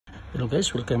Hello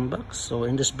guys, welcome back. So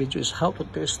in this video is how to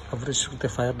test a bridge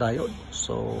rectifier diode.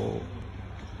 So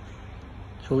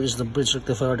here is the bridge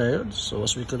rectifier diode. So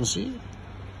as we can see,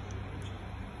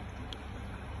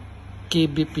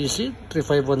 KBPC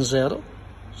 3510.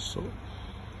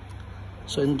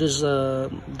 So in this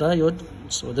diode,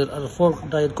 so there are 4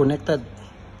 diode connected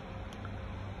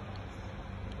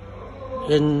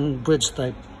in bridge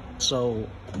type. So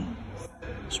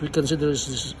as we can see, there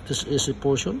is this AC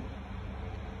portion.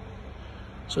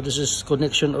 So this is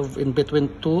connection of in between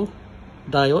 2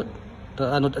 diode,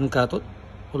 the anode and cathode,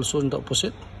 also in the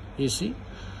opposite AC.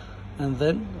 And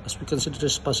then as we can see, there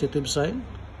is positive sign.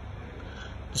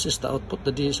 This is the output,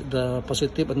 the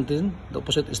positive, and then the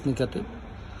opposite is negative.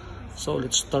 So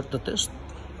let's start the test.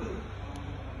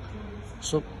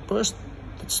 So first,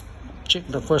 let's check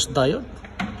the first diode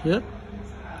here,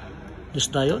 this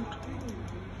diode.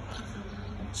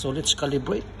 So let's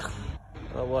calibrate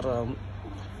our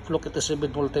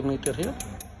Fluke87V multimeter here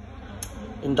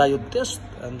in diode test,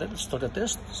 and then start the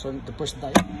test. So the first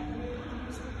diode,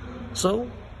 so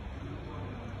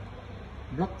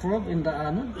black probe in the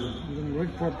anode, and then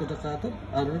red probe to the cathode,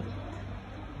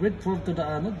 red probe to the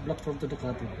anode, black probe to the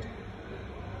cathode.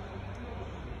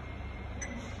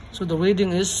 So the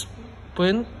reading is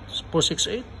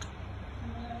 0.468.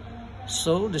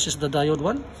 So this is the diode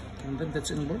 1, and then that's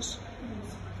inverse.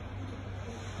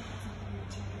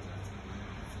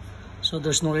 So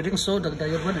there's no reading, so the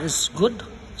diode 1 is good.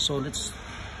 So let's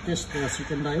test the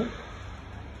second diode,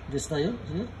 this diode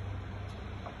here.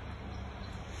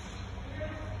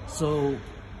 So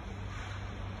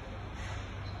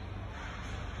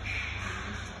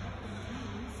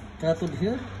cathode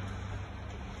here,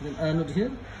 then anode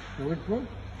here, the red probe.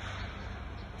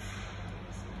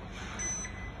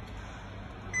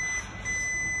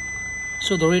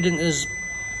 So the reading is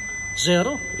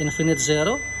 0, infinite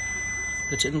 0.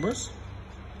 It's inverse.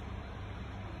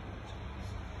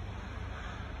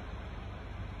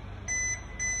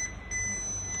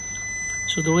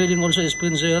 So the reading also is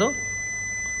 0,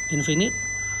 infinite.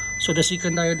 So the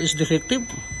second diode is defective.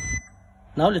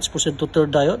 Now let's proceed to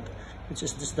third diode, which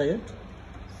is this diode,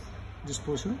 this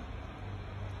portion.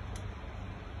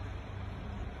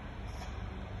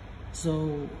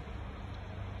 So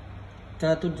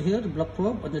cathode here, the black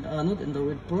probe, and then anode in the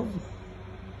red probe.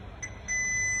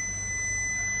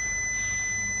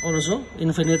 Also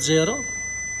infinite 0.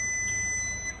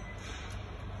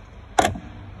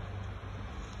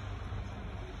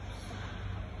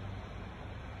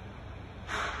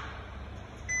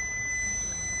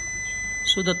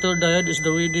 So the third diode is,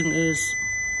 the reading is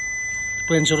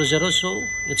 0.00, so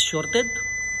it's shorted,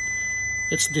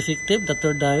 it's defective, the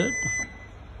third diode.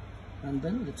 And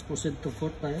then let's proceed to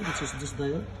fourth diode, which is this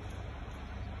diode.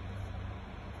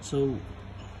 So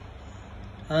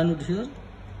anode here,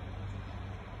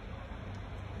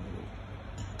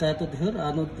 cathode here,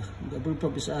 anode, the blue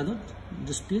probe is anode,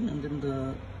 the spin, and then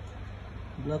the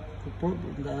black probe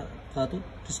in the cathode,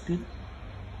 the spin.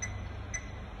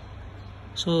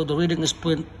 So the reading is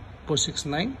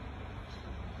 0.469.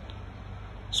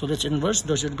 So let's inverse,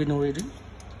 there should be no reading.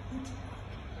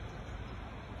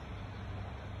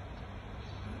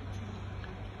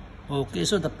 Okay,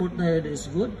 so the fourth diode is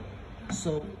good.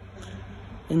 So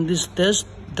in this test,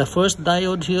 the first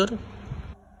diode here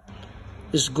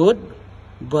is good,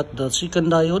 but the second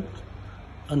diode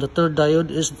and the third diode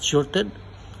is shorted,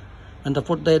 and the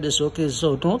fourth diode is okay.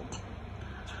 So note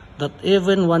that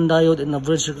even one diode in a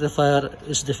bridge rectifier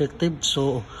is defective,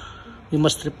 so we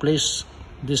must replace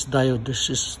this diode. This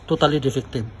is totally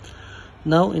defective.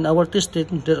 Now in our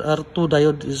testing, there are two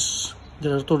diode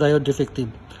defective.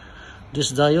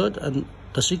 This diode and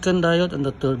the second diode and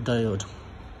the third diode.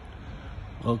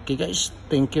 Okay guys,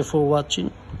 thank you for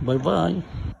watching. Bye bye.